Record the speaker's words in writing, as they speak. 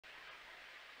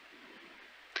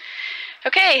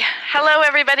Okay, hello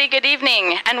everybody, good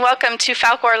evening, and welcome to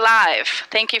FALKOR Live.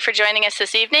 Thank you for joining us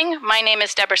this evening. My name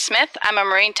is Deborah Smith. I'm a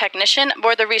marine technician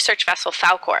aboard the research vessel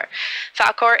FALKOR.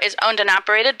 FALKOR is owned and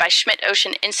operated by Schmidt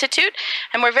Ocean Institute,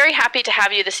 and we're very happy to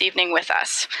have you this evening with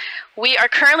us. We are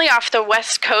currently off the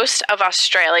west coast of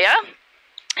Australia,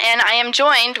 and I am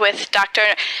joined with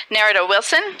Dr. Nerida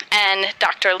Wilson and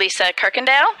Dr. Lisa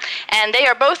Kirkendale, and they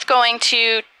are both going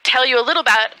to tell you a little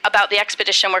bit about the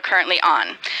expedition we're currently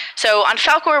on. So on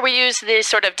FALKOR, we use the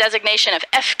sort of designation of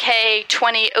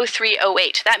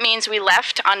FK200308. That means we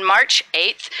left on March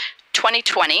 8th,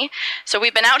 2020. So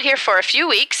we've been out here for a few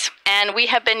weeks, and we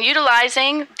have been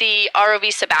utilizing the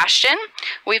ROV Sebastian.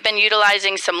 We've been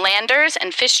utilizing some landers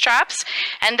and fish traps,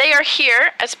 and they are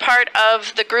here as part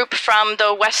of the group from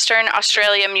the Western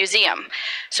Australia Museum.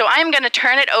 So I'm going to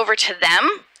turn it over to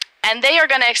them, and they are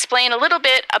going to explain a little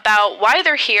bit about why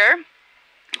they're here,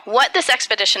 what this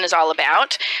expedition is all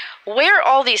about, where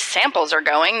all these samples are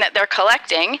going that they're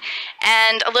collecting,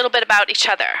 and a little bit about each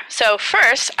other. So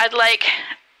first, I'd like,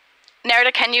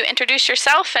 Nerida, can you introduce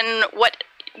yourself and what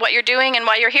you're doing and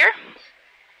why you're here?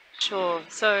 Sure.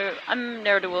 So I'm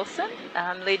Nerida Wilson.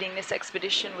 I'm leading this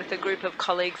expedition with a group of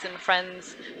colleagues and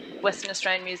friends, Western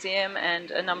Australian Museum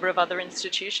and a number of other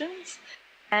institutions.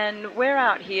 And we're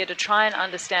out here to try and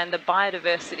understand the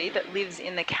biodiversity that lives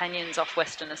in the canyons off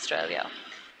Western Australia.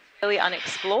 Really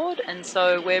unexplored, and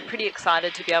so we're pretty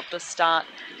excited to be able to start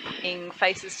putting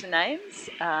faces to names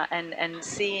and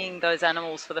seeing those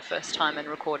animals for the first time and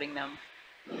recording them.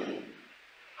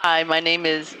 Hi, my name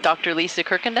is Dr. Lisa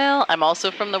Kirkendale. I'm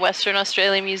also from the Western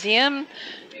Australia Museum.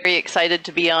 Very excited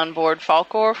to be on board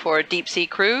FALKOR for a deep sea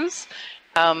cruise.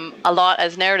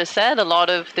 As Nerida said, a lot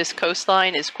of this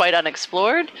coastline is quite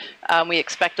unexplored. We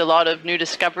expect a lot of new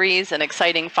discoveries and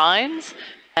exciting finds.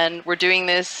 And we're doing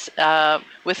this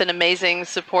with an amazing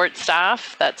support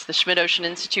staff. That's the Schmidt Ocean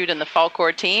Institute and the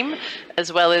FALKOR team,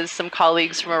 as well as some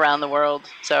colleagues from around the world.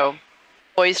 So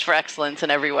poised for excellence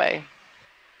in every way.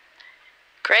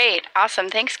 Great, awesome,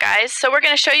 thanks guys. So we're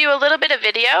going to show you a little bit of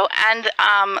video, and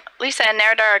Lisa and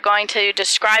Nerida are going to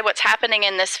describe what's happening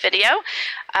in this video.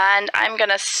 And I'm going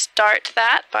to start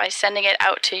that by sending it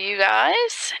out to you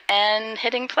guys and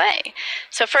hitting play.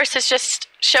 So first it's just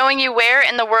showing you where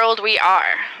in the world we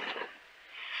are.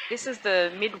 This is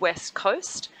the Midwest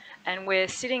coast, and we're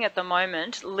sitting at the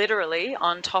moment literally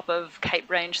on top of Cape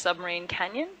Range Submarine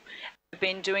Canyon. We've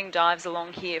been doing dives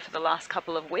along here for the last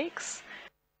couple of weeks.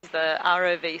 The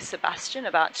ROV Sebastian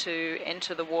about to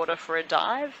enter the water for a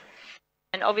dive,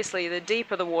 and obviously the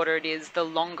deeper the water it is, the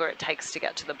longer it takes to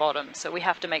get to the bottom, so we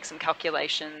have to make some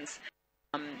calculations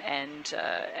and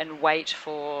wait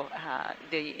for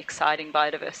the exciting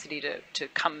biodiversity to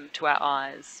come to our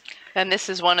eyes. And this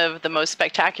is one of the most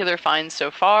spectacular finds so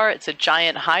far. It's a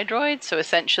giant hydroid, so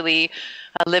essentially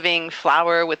a living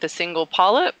flower with a single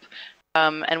polyp,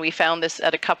 and we found this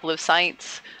at a couple of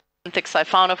sites. Thick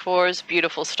siphonophores,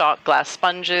 beautiful stalk glass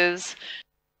sponges,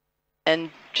 and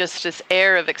just this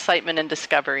air of excitement and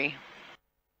discovery.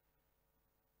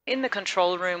 In the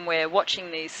control room, we're watching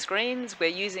these screens, we're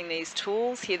using these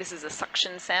tools. Here, this is a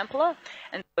suction sampler,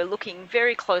 and we're looking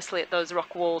very closely at those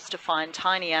rock walls to find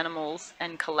tiny animals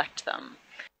and collect them.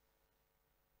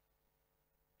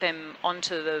 Them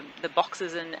onto the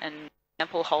boxes and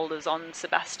sample holders on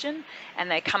Sebastian, and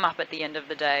they come up at the end of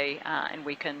the day, and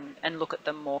we can look at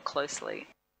them more closely.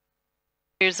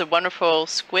 Here's a wonderful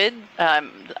squid,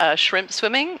 shrimp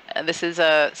swimming. This is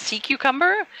a sea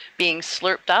cucumber being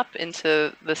slurped up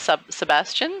into the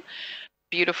Sebastian.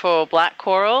 Beautiful black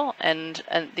coral and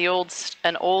an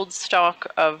old stalk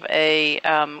of a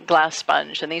glass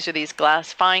sponge, and these are these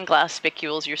fine glass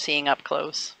spicules you're seeing up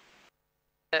close.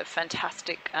 A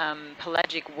fantastic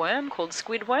pelagic worm called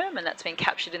squid worm, and that's been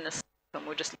captured in the and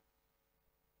we're just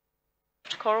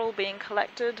coral being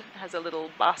collected. It has a little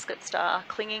basket star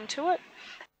clinging to it.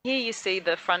 Here you see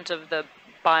the front of the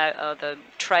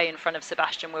tray in front of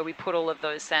Sebastian where we put all of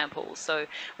those samples, so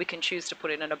we can choose to put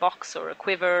it in a box or a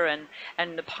quiver, and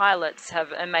the pilots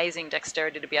have amazing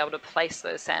dexterity to be able to place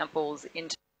those samples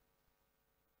into.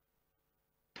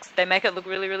 They make it look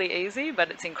really, really easy, but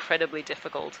it's incredibly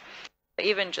difficult.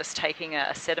 Even just taking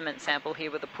a sediment sample here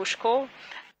with a push core, you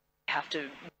have to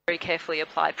very carefully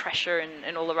apply pressure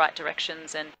in all the right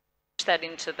directions and push that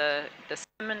into the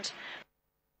sediment,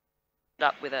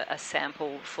 up with a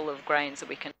sample full of grains that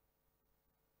we can.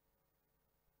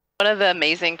 One of the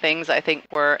amazing things I think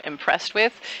we're impressed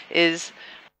with is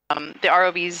the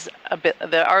ROV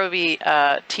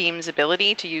team's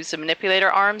ability to use the manipulator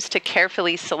arms to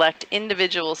carefully select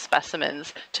individual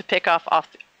specimens to pick up off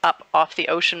the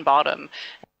ocean bottom.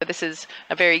 This is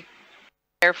a very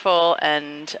careful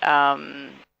and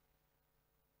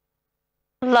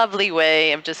lovely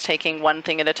way of just taking one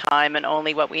thing at a time and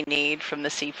only what we need from the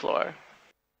seafloor.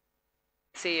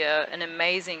 See an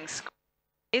amazing squid.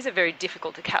 These are very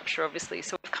difficult to capture, obviously,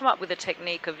 so we've come up with a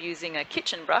technique of using a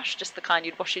kitchen brush, just the kind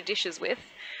you'd wash your dishes with,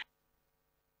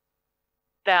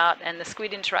 out, and the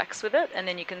squid interacts with it, and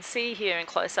then you can see here in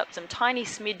close-up some tiny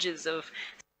smidges of,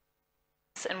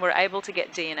 and we're able to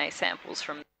get DNA samples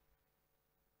from.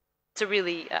 It's a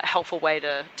really helpful way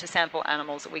to sample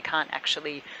animals that we can't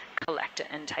actually collect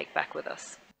and take back with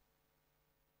us.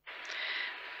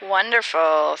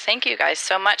 Wonderful. Thank you guys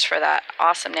so much for that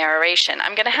awesome narration.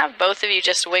 I'm going to have both of you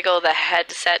just wiggle the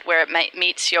headset where it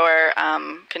meets your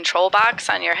control box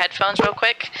on your headphones real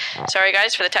quick. Sorry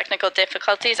guys for the technical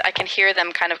difficulties. I can hear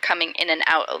them kind of coming in and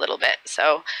out a little bit,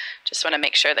 so just want to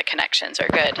make sure the connections are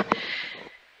good.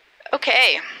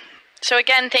 Okay. So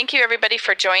again, thank you everybody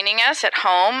for joining us at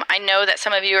home. I know that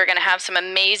some of you are going to have some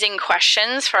amazing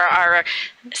questions for our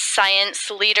science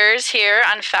leaders here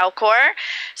on FALKOR.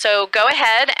 So go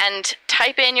ahead and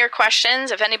type in your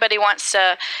questions. If anybody wants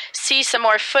to see some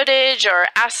more footage or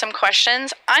ask some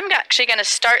questions, I'm actually going to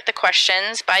start the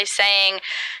questions by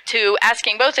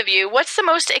asking both of you, what's the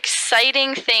most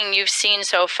exciting thing you've seen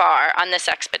so far on this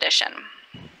expedition?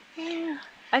 Yeah,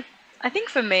 I think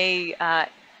for me,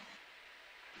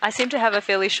 I seem to have a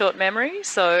fairly short memory,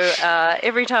 so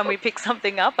every time we pick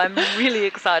something up, I'm really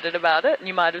excited about it. And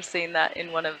you might have seen that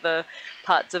in one of the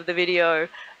parts of the video.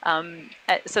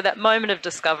 So that moment of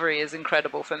discovery is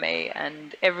incredible for me.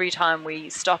 And every time we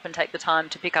stop and take the time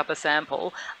to pick up a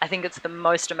sample, I think it's the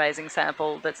most amazing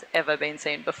sample that's ever been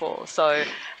seen before. So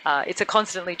it's a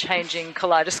constantly changing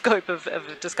kaleidoscope of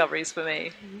discoveries for me.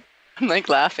 I'm like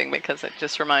laughing because it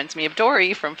just reminds me of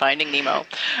Dory from Finding Nemo.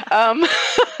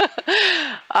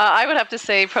 I would have to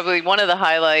say probably one of the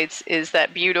highlights is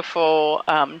that beautiful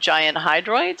giant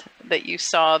hydroid that you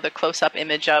saw the close-up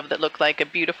image of that looked like a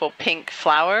beautiful pink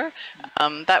flower.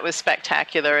 That was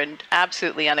spectacular and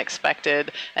absolutely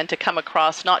unexpected, and to come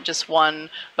across not just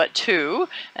one but two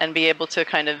and be able to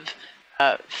kind of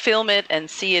film it and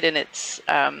see it in its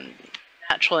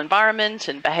natural environment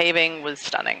and behaving was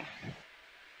stunning.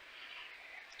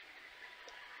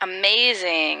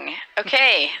 Amazing.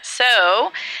 Okay,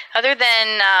 so other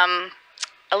than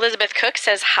Elizabeth Cook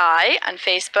says hi on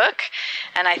Facebook,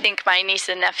 and I think my niece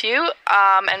and nephew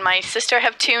and my sister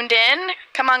have tuned in.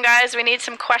 Come on, guys, we need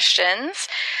some questions.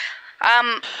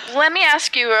 Let me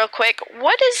ask you real quick,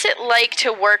 what is it like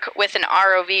to work with an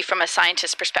ROV from a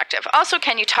scientist's perspective? Also,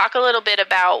 can you talk a little bit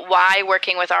about why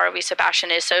working with ROV Sebastian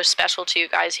is so special to you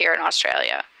guys here in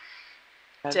Australia?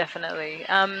 Definitely.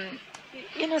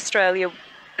 In Australia,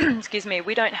 excuse me,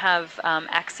 we don't have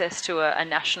access to a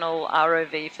national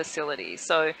ROV facility,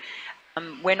 so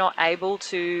we're not able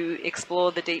to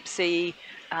explore the deep sea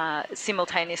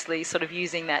simultaneously sort of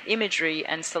using that imagery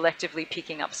and selectively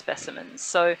picking up specimens.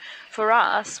 So for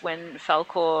us, when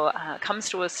FALKOR comes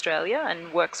to Australia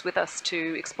and works with us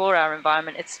to explore our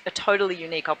environment, it's a totally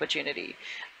unique opportunity.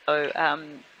 So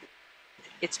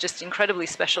it's just incredibly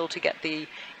special to get the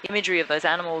imagery of those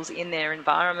animals in their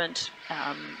environment.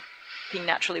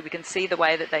 Naturally, we can see the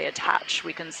way that they attach,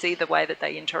 we can see the way that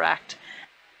they interact.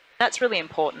 That's really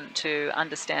important to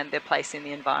understand their place in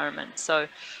the environment. So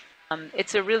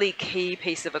it's a really key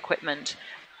piece of equipment,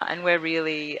 and we're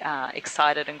really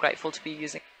excited and grateful to be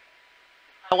using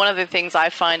it. One of the things I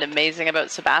find amazing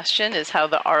about Sebastian is how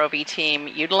the ROV team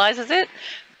utilizes it.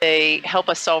 They help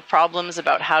us solve problems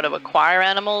about how to acquire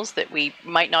animals that we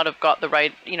might not have got the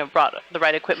right, brought the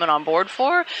right equipment on board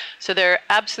for. So they're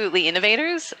absolutely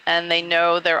innovators, and they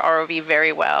know their ROV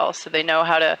very well. So they know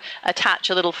how to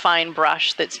attach a little fine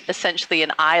brush that's essentially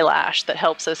an eyelash that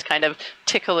helps us kind of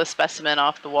tickle a specimen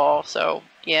off the wall. So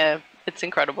yeah, it's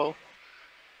incredible.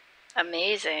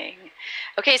 Amazing.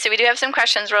 Okay, so we do have some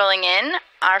questions rolling in.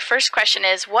 Our first question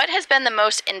is, what has been the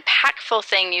most impactful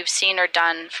thing you've seen or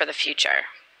done for the future?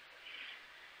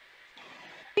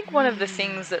 I think one of the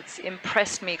things that's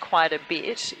impressed me quite a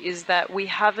bit is that we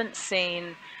haven't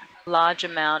seen a large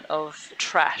amount of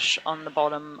trash on the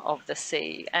bottom of the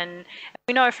sea. And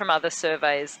we know from other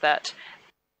surveys that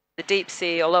the deep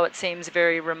sea, although it seems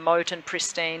very remote and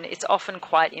pristine, it's often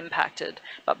quite impacted.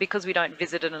 But because we don't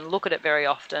visit it and look at it very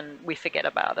often, we forget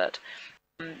about it.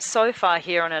 So far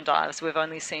here on our dives, we've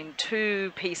only seen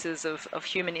 2 pieces of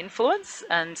human influence,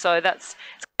 and so it's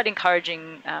quite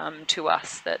encouraging to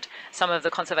us that some of the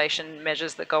conservation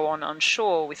measures that go on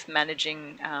shore with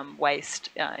managing waste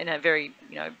in a very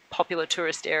popular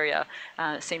tourist area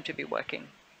seem to be working.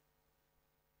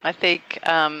 I think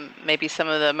maybe some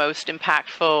of the most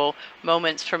impactful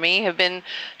moments for me have been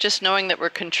just knowing that we're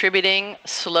contributing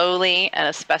slowly and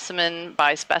a specimen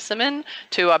by specimen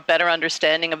to a better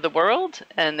understanding of the world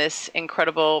and this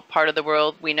incredible part of the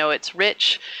world. We know it's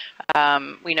rich,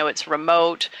 we know it's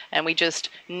remote, and we just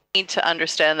need to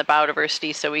understand the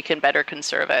biodiversity so we can better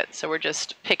conserve it. So we're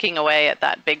just picking away at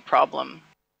that big problem.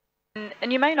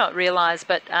 And you may not realize,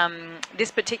 but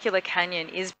this particular canyon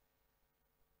is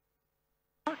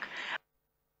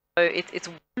so it's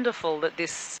wonderful that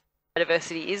this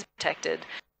biodiversity is protected.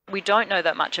 We don't know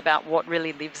that much about what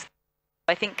really lives.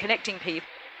 I think connecting people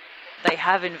they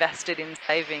have invested in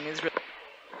saving is really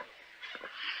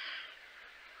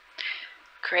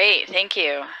great. Thank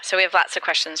you. So we have lots of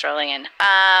questions rolling in.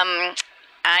 I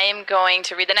am going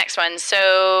to read the next one.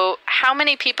 So how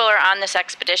many people are on this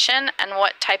expedition and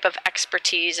what type of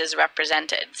expertise is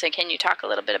represented? So can you talk a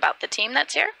little bit about the team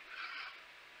that's here?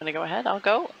 I'm going to go ahead. I'll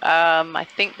go. I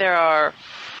think there are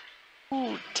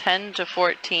 10 to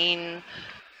 14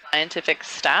 scientific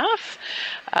staff,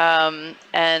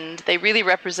 and they really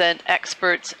represent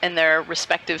experts in their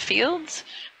respective fields.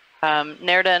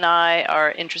 Nerida and I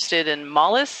are interested in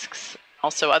mollusks,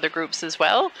 also other groups as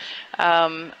well.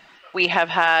 We have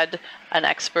had an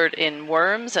expert in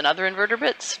worms and other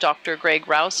invertebrates, Dr. Greg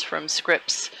Rouse from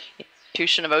Scripps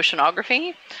Institution of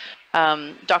Oceanography.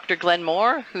 Dr. Glenn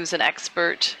Moore, who's an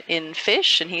expert in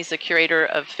fish, and he's the curator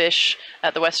of fish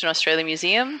at the Western Australia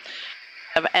Museum. We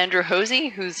have Andrew Hosey,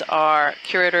 who's our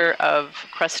curator of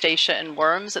crustacea and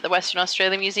worms at the Western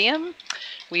Australia Museum.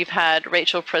 We've had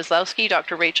Rachel Preslowski,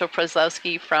 Dr. Rachel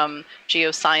Preslowski from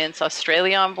Geoscience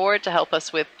Australia on board to help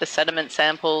us with the sediment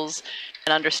samples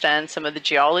and understand some of the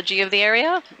geology of the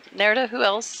area. Nerida, who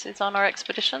else is on our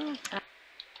expedition?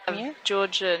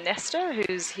 Georgia Nestor,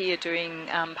 who's here doing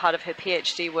part of her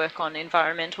PhD work on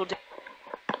environmental.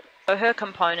 So her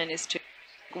component is to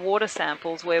water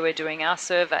samples where we're doing our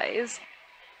surveys,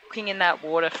 looking in that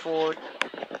water for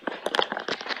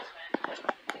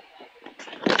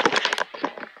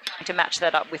to match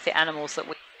that up with the animals that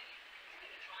we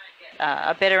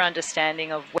a better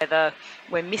understanding of whether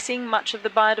we're missing much of the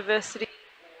biodiversity.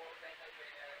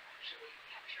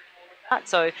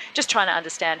 So just trying to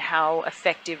understand how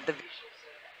effective the...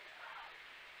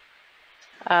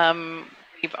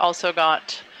 We've also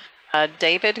got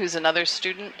David, who's another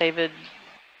student, David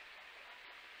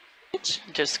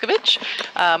Juskovich,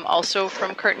 also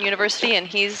from Curtin University, and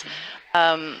he's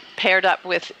paired up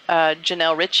with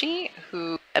Janelle Ritchie,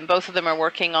 and both of them are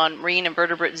working on marine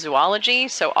invertebrate zoology,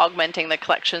 so augmenting the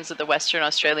collections of the Western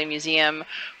Australia Museum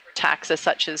for taxa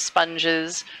such as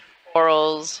sponges,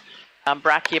 corals,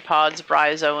 brachiopods,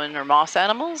 bryozoan or moss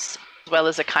animals, as well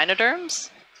as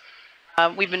echinoderms.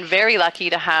 We've been very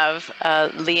lucky to have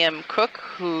Liam Cook,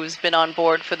 who's been on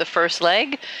board for the first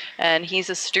leg, and he's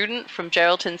a student from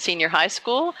Geraldton Senior High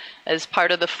School as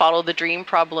part of the Follow the Dream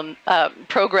program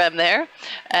there,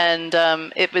 and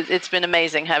it's been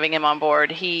amazing having him on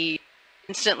board. He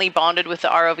instantly bonded with the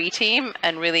ROV team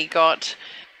and really got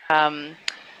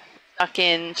stuck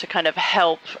in to kind of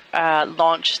help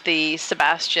launch the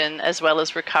Sebastian as well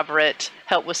as recover it,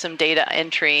 help with some data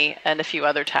entry and a few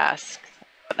other tasks.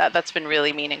 That's been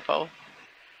really meaningful.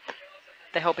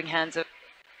 The helping hands of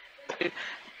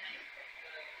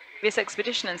this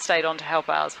expedition and stayed on to help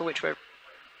ours, for which we're...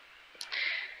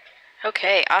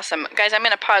 Okay, awesome. Guys, I'm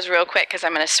going to pause real quick because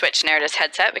I'm going to switch Nerida's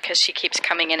headset because she keeps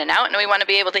coming in and out, and we want to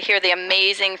be able to hear the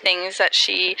amazing things that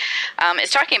she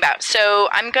is talking about. So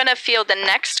I'm going to field the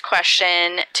next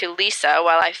question to Lisa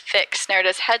while I fix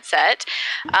Nerida's headset.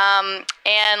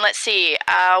 And let's see,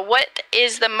 what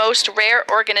is the most rare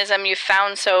organism you've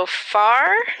found so far?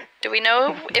 Do we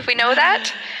know if we know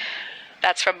that?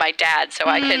 That's from my dad, so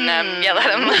I can yell at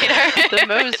him later. The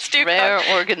most rare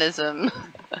organism.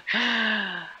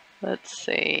 Let's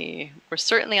see. We're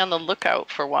certainly on the lookout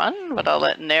for one, but I'll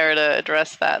let Nerida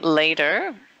address that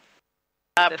later.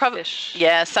 Fish.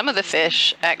 Yeah, some of the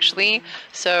fish, actually.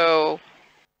 So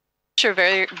fish are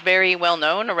very, very well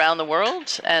known around the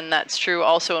world, and that's true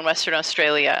also in Western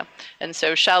Australia. And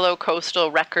so shallow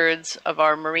coastal records of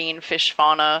our marine fish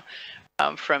fauna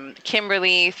from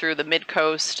Kimberley through the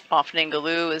mid-coast off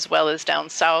Ningaloo, as well as down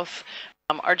south,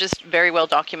 are just very well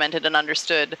documented and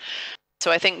understood. So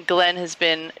I think Glenn has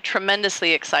been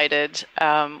tremendously excited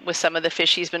with some of the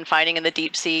fish he's been finding in the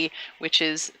deep sea, which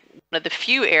is one of the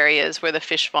few areas where the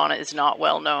fish fauna is not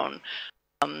well known.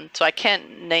 So I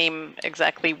can't name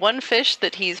exactly one fish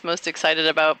that he's most excited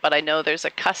about, but I know there's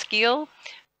a cusk eel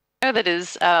that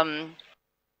is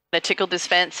that tickled his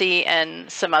fancy,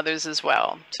 and some others as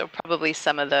well. So probably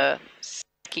some of the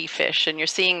key fish, and you're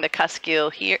seeing the cusk eel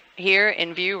here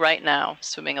in view right now,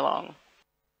 swimming along.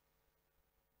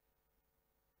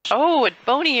 Oh, a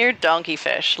bony-eared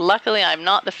donkeyfish. Luckily, I'm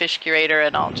not the fish curator,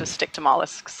 and I'll just stick to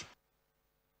mollusks.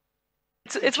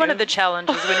 It's one of the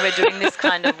challenges when we're doing this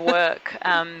kind of work,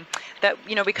 that,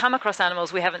 you know, we come across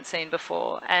animals we haven't seen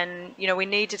before, and, you know, we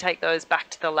need to take those back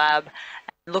to the lab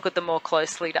and look at them more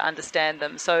closely to understand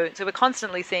them. So we're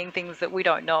constantly seeing things that we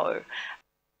don't know.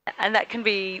 And that can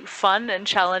be fun and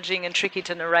challenging and tricky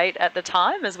to narrate at the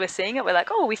time as we're seeing it. We're like,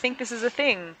 oh, we think this is a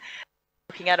thing.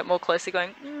 Looking at it more closely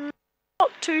going,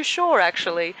 not too sure,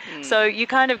 actually. So you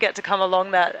kind of get to come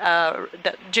along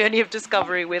that journey of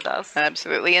discovery with us.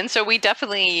 Absolutely. And so we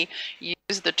definitely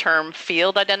use the term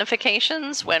field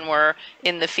identifications when we're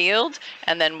in the field,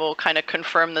 and then we'll kind of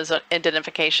confirm those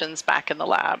identifications back in the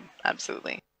lab.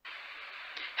 Absolutely.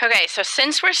 Okay, so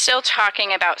since we're still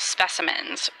talking about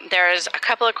specimens, there's a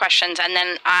couple of questions, and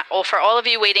then for all of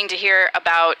you waiting to hear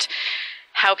about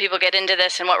how people get into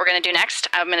this and what we're going to do next,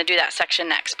 I'm going to do that section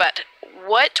next. But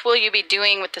what will you be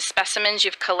doing with the specimens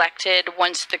you've collected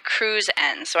once the cruise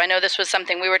ends? So I know this was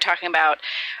something we were talking about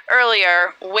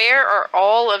earlier. Where are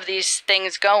all of these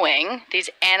things going, these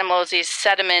animals, these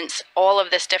sediments, all of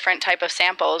this different type of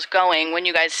samples going when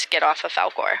you guys get off of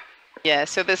FALKOR? Yeah,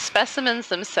 so the specimens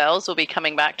themselves will be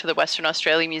coming back to the Western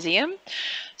Australia Museum.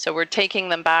 So we're taking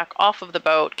them back off of the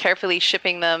boat, carefully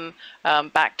shipping them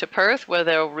back to Perth, where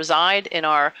they'll reside in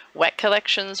our wet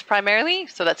collections primarily.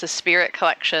 So that's a spirit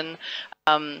collection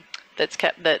that's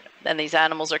kept, and these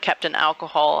animals are kept in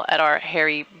alcohol at our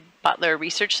Harry Butler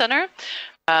Research Center.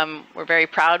 We're very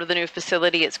proud of the new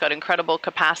facility. It's got incredible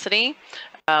capacity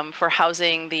for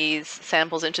housing these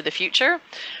samples into the future.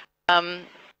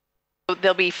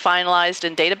 They'll be finalized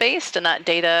and databased, and that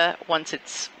data, once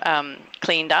it's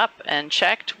cleaned up and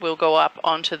checked, will go up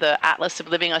onto the Atlas of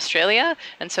Living Australia.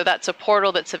 And so that's a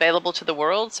portal that's available to the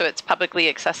world, so it's publicly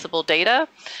accessible data.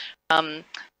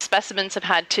 Specimens have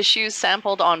had tissues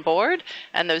sampled on board,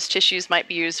 and those tissues might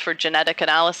be used for genetic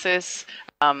analysis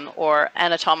or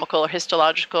anatomical or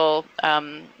histological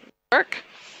work.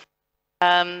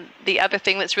 The other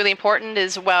thing that's really important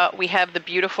is, well, we have the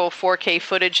beautiful 4K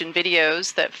footage and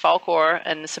videos that FALKOR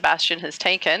and Sebastian has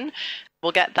taken.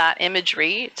 We'll get that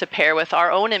imagery to pair with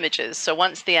our own images. So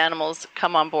once the animals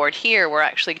come on board here, we're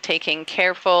actually taking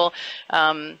careful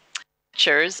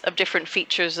pictures of different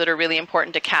features that are really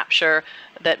important to capture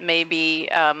that may be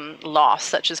lost,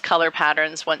 such as color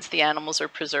patterns once the animals are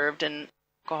preserved in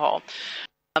alcohol.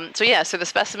 So yeah, so the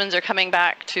specimens are coming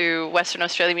back to Western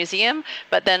Australia Museum,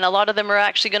 but then a lot of them are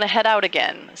actually going to head out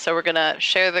again. So we're going to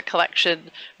share the collection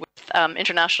with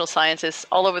international scientists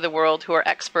all over the world who are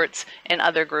experts in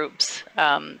other groups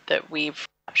that we've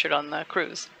captured on the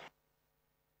cruise.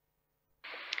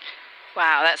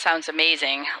 Wow, that sounds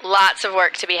amazing. Lots of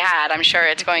work to be had. I'm sure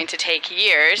it's going to take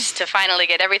years to finally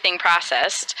get everything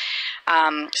processed.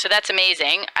 So that's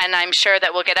amazing, and I'm sure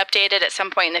that we'll get updated at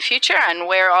some point in the future on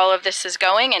where all of this is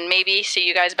going, and maybe see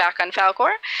you guys back on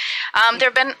FALKOR. There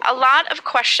have been a lot of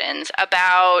questions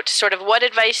about sort of what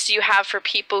advice do you have for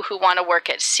people who want to work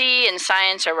at sea in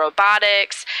science or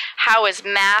robotics? How is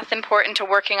math important to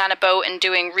working on a boat and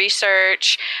doing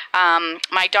research?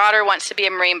 My daughter wants to be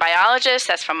a marine biologist.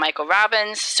 That's from Michael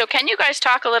Robbins. So can you guys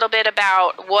talk a little bit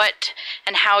about what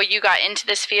and how you got into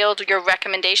this field, your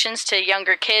recommendations to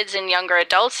younger kids and younger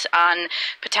adults on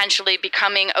potentially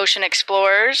becoming ocean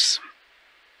explorers?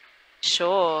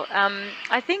 Sure.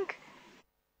 I think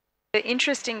the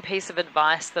interesting piece of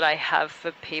advice that I have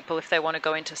for people if they want to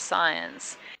go into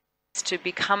science is to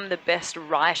become the best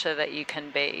writer that you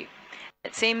can be.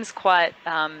 It seems quite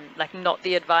like not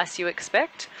the advice you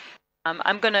expect.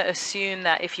 I'm going to assume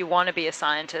that if you want to be a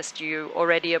scientist, you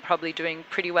already are probably doing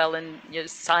pretty well in your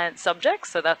science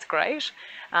subjects, so that's great.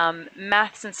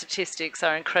 Maths and statistics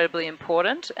are incredibly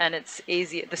important, and it's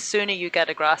easy. The sooner you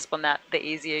get a grasp on that, the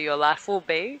easier your life will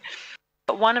be.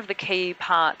 But one of the key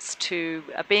parts to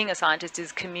being a scientist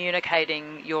is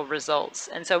communicating your results.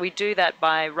 And so we do that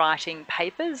by writing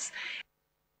papers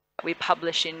we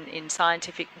publish in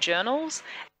scientific journals,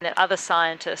 and that other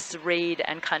scientists read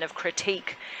and kind of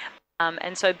critique.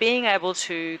 And so being able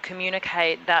to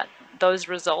communicate those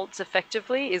results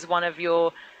effectively is one of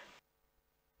your,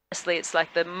 honestly, it's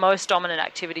like the most dominant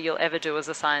activity you'll ever do as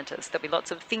a scientist. There'll be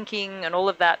lots of thinking and all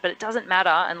of that, but it doesn't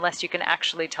matter unless you can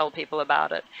actually tell people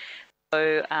about it.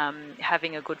 So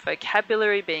having a good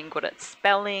vocabulary, being good at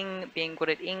spelling, being good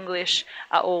at English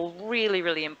are all really,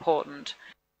 really important.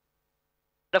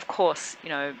 But of course, you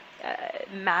know,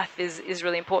 math is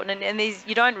really important, and these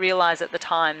you don't realize at the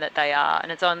time that they are, and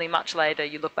it's only much later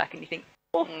you look back and you think,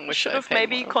 should have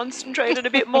maybe concentrated a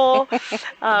bit more.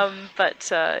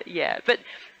 Yeah, but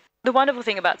the wonderful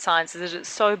thing about science is that it's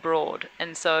so broad,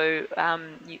 and so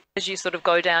as you sort of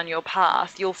go down your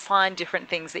path, you'll find different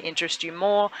things that interest you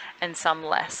more and some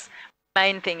less. The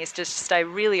main thing is just stay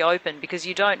really open, because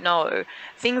you don't know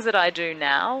things that I do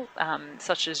now,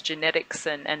 such as genetics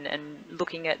and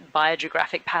looking at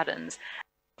biogeographic patterns,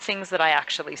 things that I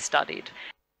actually studied.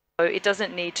 So it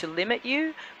doesn't need to limit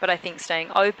you, but I think staying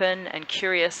open and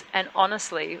curious and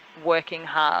honestly working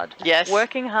hard. Yes.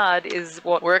 Working hard is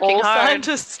what all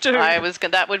scientists do.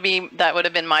 That would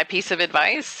have been my piece of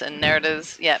advice, and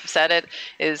Nerida's said it,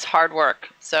 is hard work.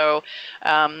 So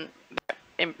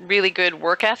really good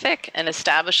work ethic, and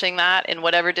establishing that in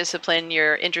whatever discipline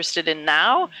you're interested in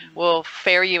now will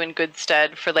fare you in good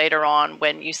stead for later on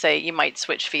when you say you might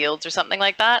switch fields or something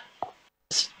like that.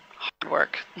 Just hard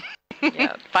work.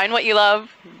 Yeah. Find what you love,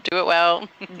 do it well,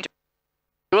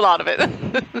 do a lot of it.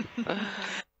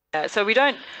 Yeah, so we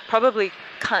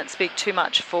can't speak too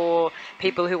much for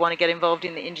people who want to get involved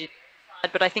in the engineering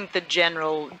side, but I think the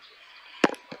general...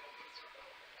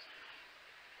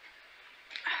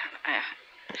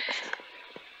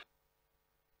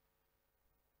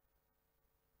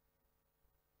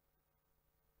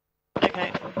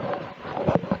 Okay.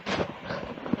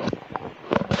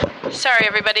 Sorry,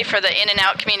 everybody, for the in and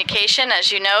out communication.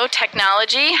 As you know,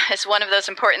 technology is one of those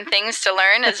important things to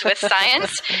learn, as with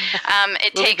science.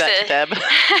 That's Deb.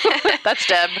 That's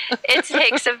Deb. It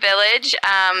takes a village.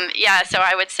 So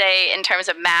I would say in terms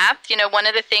of math, one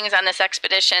of the things on this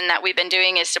expedition that we've been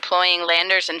doing is deploying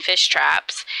landers and fish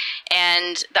traps.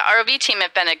 And the ROV team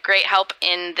have been a great help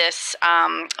in this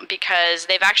because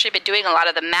they've actually been doing a lot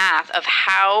of the math of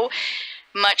how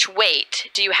much weight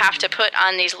do you have to put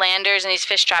on these landers and these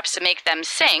fish traps to make them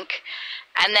sink,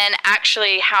 and then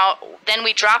actually then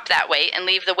we drop that weight and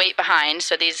leave the weight behind,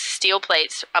 so these steel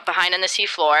plates up behind on the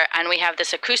seafloor, and we have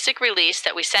this acoustic release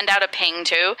that we send out a ping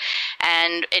to,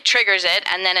 and it triggers it,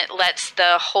 and then it lets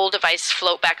the whole device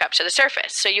float back up to the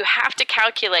surface. So you have to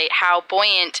calculate how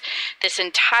buoyant this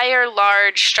entire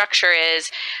large structure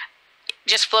is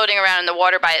just floating around in the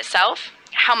water by itself,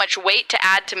 how much weight to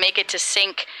add to make it to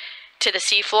sink to the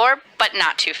seafloor, but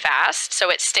not too fast,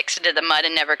 so it sticks into the mud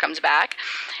and never comes back,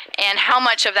 and how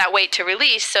much of that weight to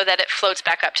release so that it floats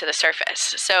back up to the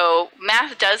surface. So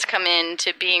math does come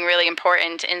into being really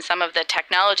important in some of the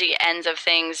technology ends of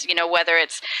things, whether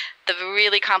it's the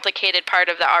really complicated part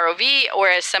of the ROV or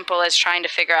as simple as trying to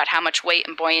figure out how much weight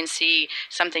and buoyancy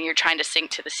something you're trying to sink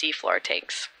to the seafloor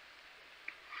takes.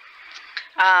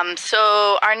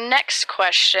 So our next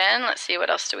question, let's see, what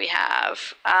else do we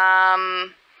have?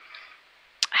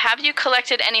 Have you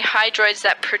collected any hydroids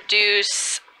that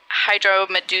produce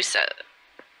hydromedusae?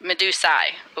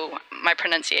 Oh, my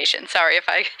pronunciation. Sorry if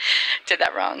I did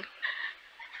that wrong.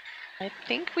 I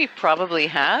think we probably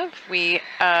have. We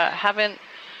haven't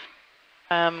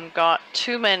got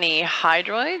too many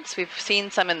hydroids. We've seen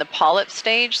some in the polyp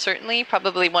stage, certainly.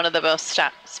 Probably one of the most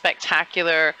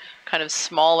spectacular kind of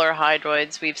smaller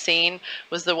hydroids we've seen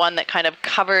was the one that kind of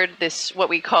covered this, what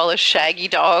we call a shaggy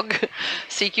dog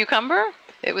sea cucumber.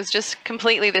 It was just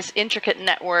completely this intricate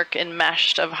network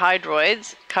enmeshed of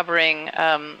hydroids covering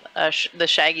the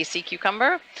shaggy sea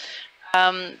cucumber.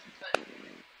 At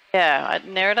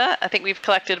Nerida, I think we've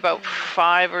collected about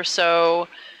 5 or so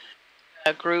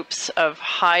groups of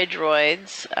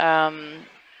hydroids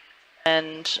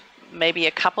and maybe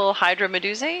a couple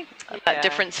hydromedusae at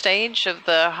different stage of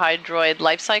the hydroid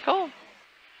life cycle.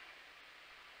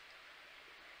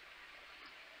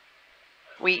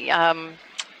 We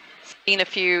seen a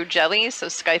few jellies, so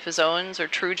scyphozoans or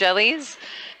true jellies.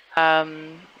 What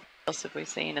else have we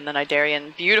seen? And then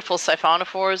Idarian, beautiful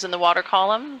siphonophores in the water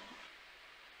column.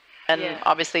 And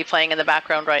obviously playing in the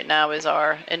background right now is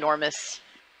our enormous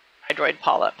hydroid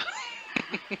polyp.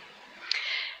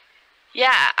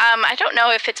 I don't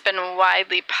know if it's been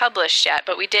widely published yet,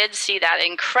 but we did see that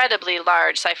incredibly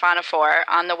large siphonophore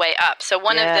on the way up. So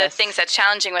one of the things that's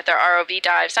challenging with our ROV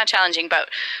dives, not challenging, but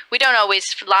we don't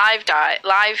always live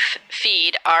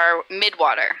feed our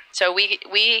midwater. So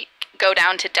we go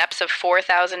down to depths of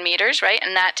 4,000 meters, right?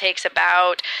 And that takes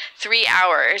about 3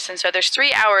 hours. And so there's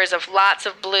 3 hours of lots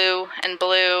of blue and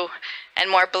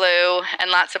more blue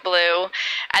and lots of blue.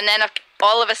 And then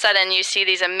all of a sudden you see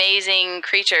these amazing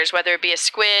creatures, whether it be a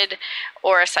squid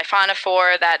or a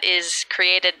siphonophore that is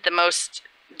created the most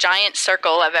giant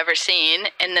circle I've ever seen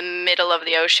in the middle of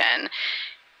the ocean.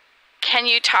 Can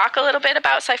you talk a little bit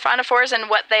about siphonophores and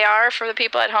what they are for the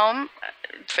people at home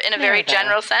in a very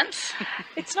general sense?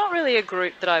 It's not really a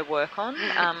group that I work on.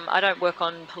 I don't work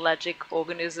on pelagic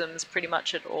organisms pretty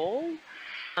much at all.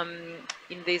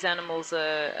 These animals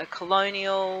are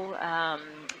colonial.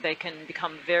 They can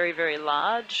become very, very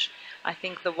large. I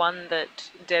think the one that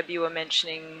Deb, you were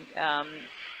mentioning,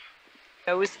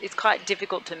 it's quite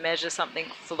difficult to measure something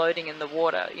floating in the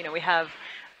water. We have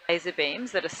laser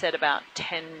beams that are set about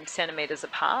 10 centimeters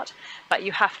apart, but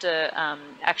you have to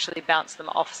actually bounce them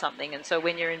off something. And so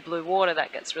when you're in blue water,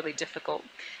 that gets really difficult.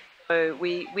 So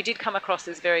we did come across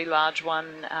this very large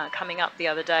one coming up the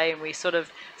other day, and we sort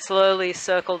of slowly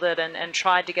circled it and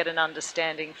tried to get an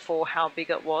understanding for how big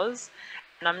it was.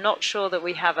 And I'm not sure that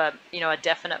we have a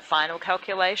definite final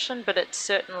calculation, but it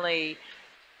certainly,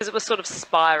 because it was sort of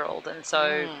spiraled, and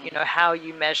so how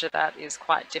you measure that is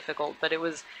quite difficult. But it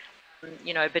was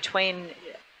between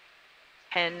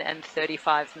 10 and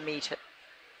 35 meters.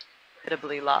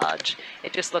 Incredibly large.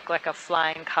 It just looked like a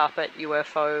flying carpet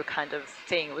UFO kind of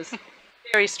thing. It was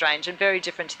very strange and very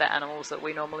different to the animals that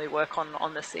we normally work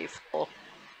on the seafloor.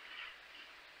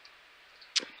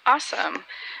 Awesome.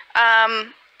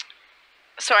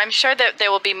 So I'm sure that there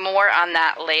will be more on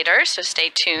that later, so stay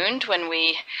tuned when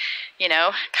we,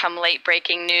 come late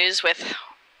breaking news with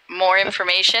more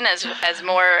information as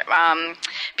more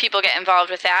people get involved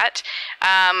with that.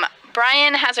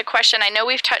 Brian has a question. I know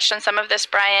we've touched on some of this,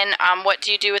 Brian. What do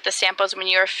you do with the samples when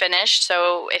you're finished?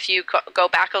 So if you go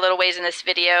back a little ways in this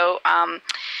video,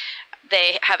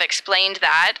 they have explained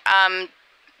that.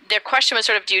 Their question was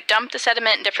sort of, do you dump the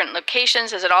sediment in different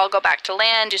locations? Does it all go back to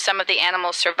land? Do some of the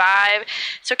animals survive?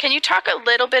 So can you talk a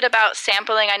little bit about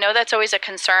sampling? I know that's always a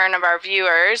concern of our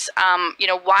viewers.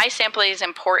 Why sampling is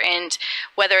important,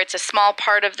 whether it's a small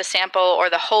part of the sample or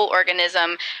the whole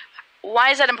organism.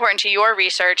 Why is that important to your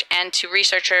research and to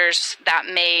researchers that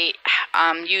may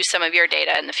use some of your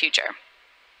data in the future?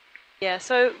 Yeah,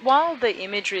 so while the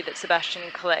imagery that Sebastian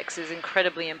collects is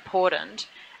incredibly important,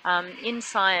 in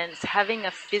science, having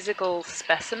a physical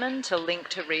specimen to link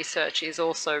to research is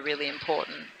also really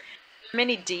important.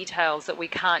 Many details that we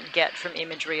can't get from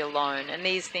imagery alone, and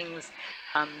these things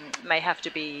may have to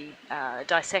be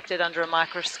dissected under a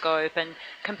microscope and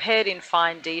compared in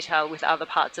fine detail with other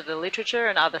parts of the literature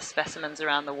and other specimens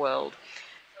around the world.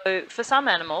 So for some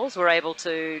animals, we're able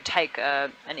to take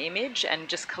an image and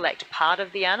just collect part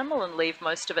of the animal and leave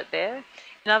most of it there.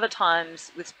 In other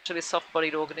times, with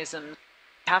soft-bodied organisms,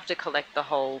 you have to collect the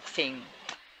whole thing.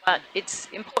 But it's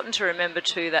important to remember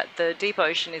too that the deep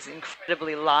ocean is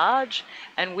incredibly large,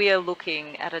 and we are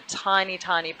looking at a tiny,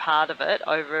 tiny part of it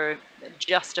over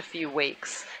just a few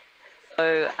weeks.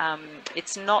 So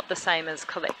it's not the same as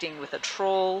collecting with a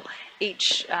trawl.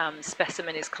 Each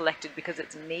specimen is collected because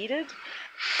it's needed,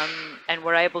 and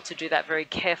we're able to do that very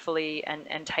carefully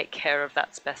and take care of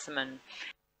that specimen.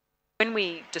 When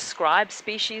we describe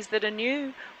species that are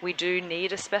new, we do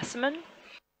need a specimen.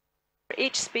 For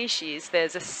each species,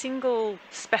 there's a single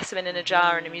specimen in a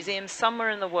jar in a museum somewhere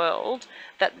in the world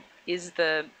that is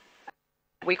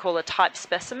we call a type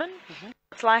specimen.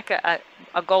 It's like a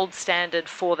gold standard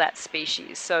for that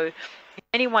species. So if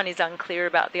anyone is unclear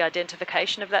about the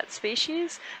identification of that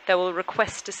species, they will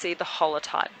request to see the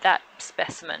holotype, that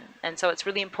specimen. And so it's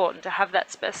really important to have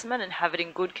that specimen and have it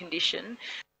in good condition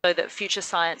so that future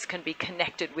science can be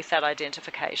connected with that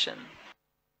identification.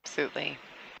 Absolutely.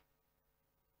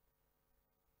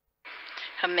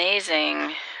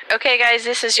 Amazing. Okay, guys,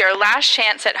 this is your last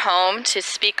chance at home to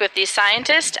speak with these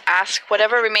scientists. Ask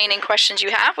whatever remaining questions you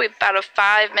have. We've about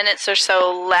 5 minutes or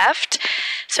so left.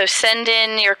 So send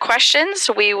in your questions.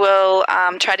 We will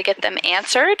try to get them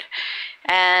answered.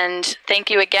 And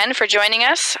thank you again for joining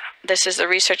us. This is the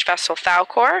research vessel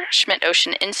FALKOR, Schmidt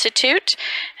Ocean Institute,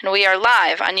 and we are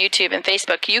live on YouTube and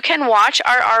Facebook. You can watch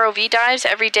our ROV dives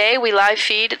every day. We live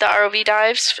feed the ROV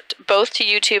dives both to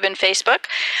YouTube and Facebook.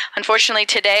 Unfortunately,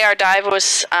 today our dive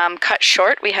was cut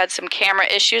short. We had some camera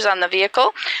issues on the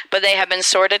vehicle, but they have been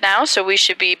sorted now, so we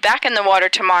should be back in the water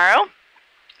tomorrow.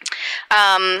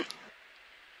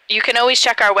 You can always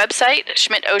check our website,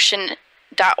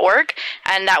 schmidtocean.org,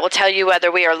 and that will tell you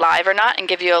whether we are live or not and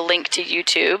give you a link to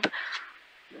YouTube.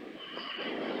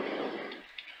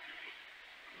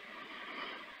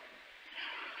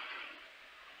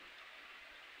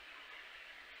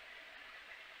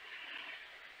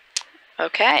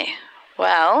 Okay,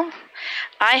 well,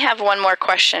 I have one more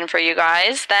question for you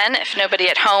guys then, if nobody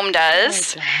at home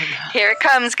does. Here it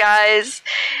comes, guys.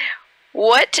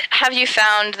 What have you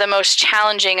found the most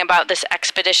challenging about this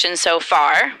expedition so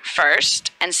far,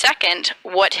 first? And second,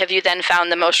 what have you then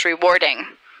found the most rewarding?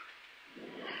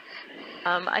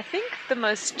 I think the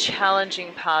most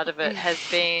challenging part of it has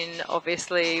been,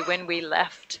 obviously, when we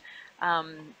left,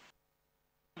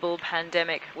 the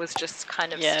pandemic was just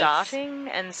kind of starting.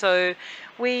 And so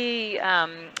we,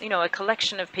 a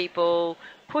collection of people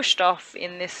pushed off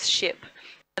in this ship.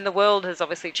 And the world has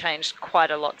obviously changed quite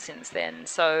a lot since then.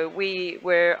 So we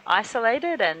were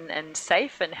isolated and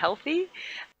safe and healthy,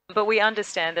 but we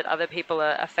understand that other people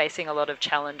are facing a lot of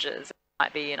challenges. They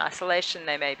might be in isolation,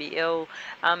 they may be ill,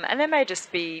 and they may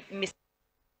just be missing.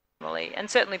 And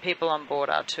certainly people on board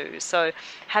are too. So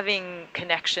having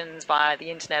connections via the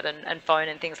internet and phone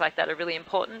and things like that are really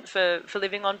important for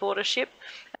living on board a ship,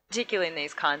 particularly in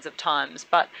these kinds of times.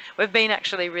 But we've been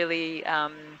actually really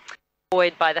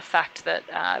buoyed by the fact that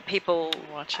people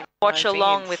watch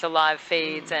along with the live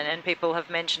feeds, and people have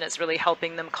mentioned it's really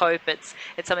helping them cope. It's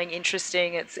something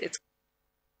interesting. It's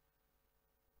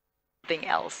something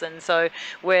else, and so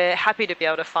we're happy to be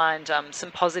able to find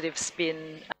some positive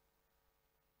spin.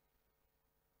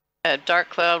 A dark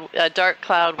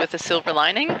cloud with a silver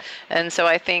lining. And so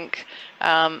I think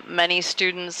many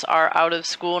students are out of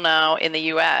school now in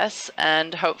the US,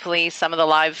 and hopefully some of the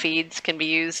live feeds can be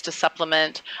used to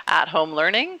supplement at-home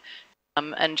learning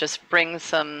and just bring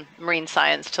some marine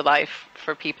science to life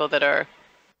for people that are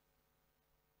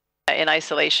in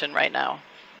isolation right now.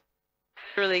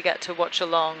 Really get to watch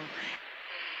along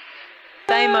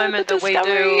same moment that we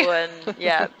do, and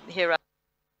yeah, here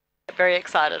very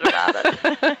excited about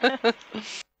it.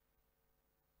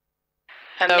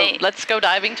 So let's go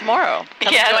diving tomorrow.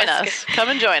 Come and join us. Come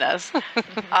and join us.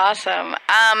 Awesome.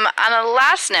 On a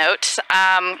last note,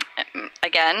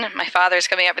 again, my father's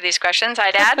coming up with these questions.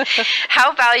 Hi, Dad.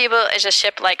 How valuable is a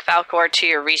ship like FALKOR to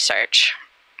your research?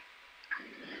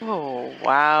 Oh,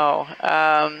 wow.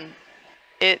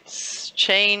 It's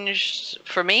changed,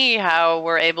 for me, how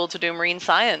we're able to do marine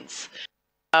science.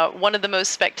 One of the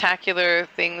most spectacular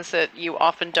things that you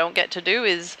often don't get to do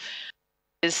is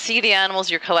see the animals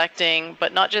you're collecting,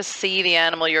 but not just see the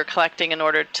animal you're collecting in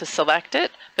order to select it,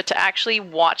 but to actually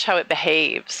watch how it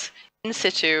behaves in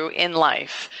situ, in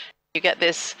life. You get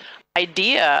this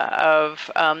idea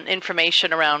of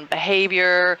information around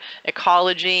behavior,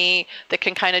 ecology, that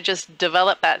can kind of just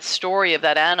develop that story of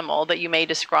that animal that you may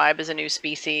describe as a new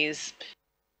species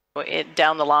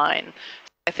down the line.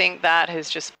 I think that has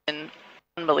just been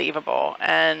unbelievable,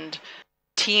 and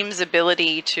team's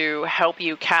ability to help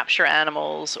you capture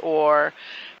animals or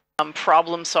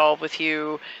problem solve with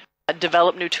you,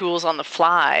 develop new tools on the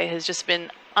fly has just been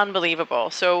unbelievable.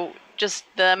 So just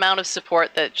the amount of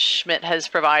support that Schmidt has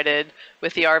provided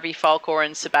with the RV FALKOR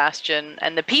and Sebastian,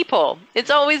 and the people, it's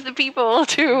always the people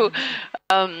too,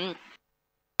 and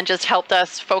just helped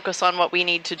us focus on what we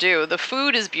need to do. The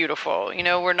food is beautiful, you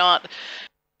know, we're not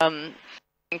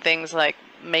things like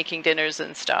making dinners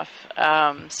and stuff.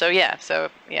 So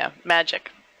yeah,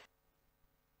 magic.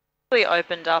 Really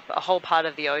opened up a whole part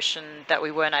of the ocean that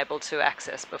we weren't able to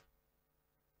access before,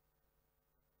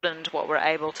 and what we're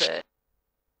able to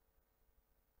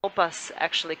help us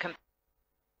actually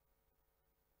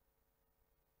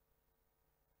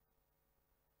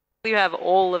you have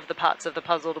all of the parts of the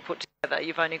puzzle to put together.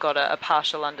 You've only got a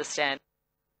partial understanding.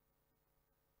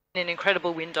 An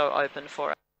incredible window open for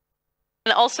us.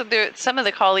 And also some of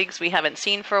the colleagues we haven't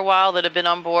seen for a while that have been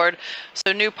on board.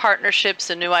 So new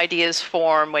partnerships and new ideas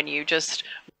form when you just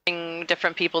bring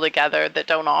different people together that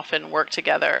don't often work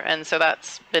together. And so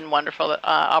that's been wonderful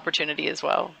opportunity as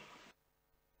well.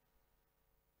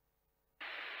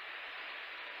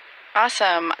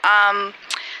 Awesome.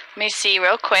 Let me see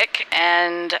real quick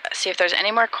and see if there's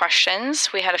any more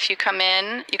questions. We had a few come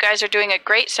in. You guys are doing a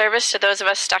great service to those of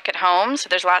us stuck at home. So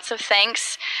there's lots of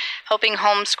thanks, helping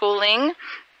homeschooling.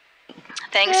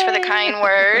 Thanks for the kind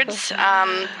words.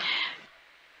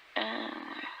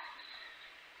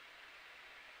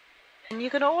 And you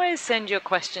can always send your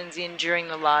questions in during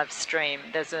the live stream.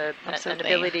 There's an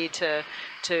ability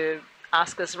to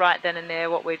ask us right then and there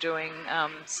what we're doing.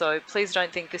 So please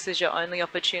don't think this is your only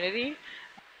opportunity.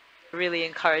 Really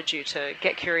encourage you to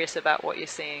get curious about what you're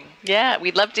seeing. Yeah,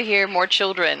 we'd love to hear more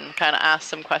children kind of ask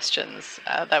some questions.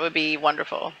 That would be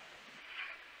wonderful.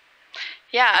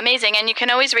 Yeah, amazing. And you can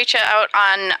always reach out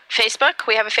on Facebook.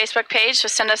 We have a Facebook page, so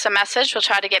send us a message. We'll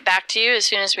try to get back to you as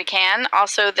soon as we can.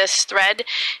 Also, this thread,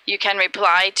 you can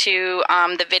reply to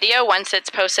the video once it's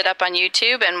posted up on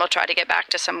YouTube, and we'll try to get back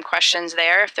to some questions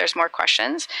there if there's more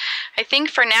questions. I think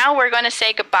for now, we're going to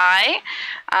say goodbye.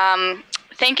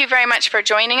 Thank you very much for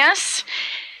joining us.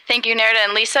 Thank you, Nerida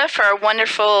and Lisa, for a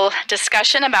wonderful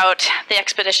discussion about the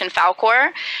Expedition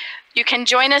FALKOR. You can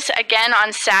join us again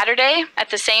on Saturday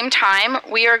at the same time.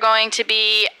 We are going to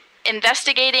be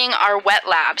investigating our wet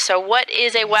lab. So what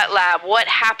is a wet lab? What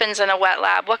happens in a wet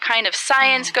lab? What kind of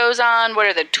science goes on? What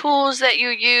are the tools that you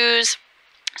use?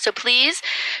 So please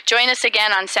join us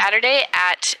again on Saturday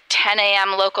at 10 10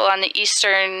 a.m. local on the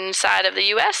eastern side of the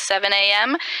U.S., 7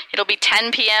 a.m. It'll be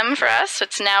 10 p.m. for us.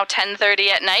 It's now 10:30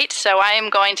 at night, so I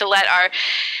am going to let our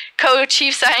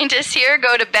co-chief scientists here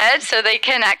go to bed so they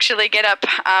can actually get up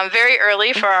very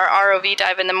early for our ROV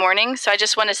dive in the morning. So I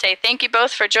just want to say thank you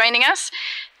both for joining us.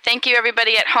 Thank you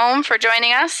everybody at home for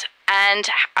joining us, and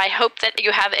I hope that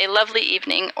you have a lovely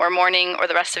evening or morning or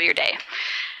the rest of your day.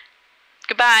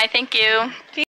 Goodbye. Thank you.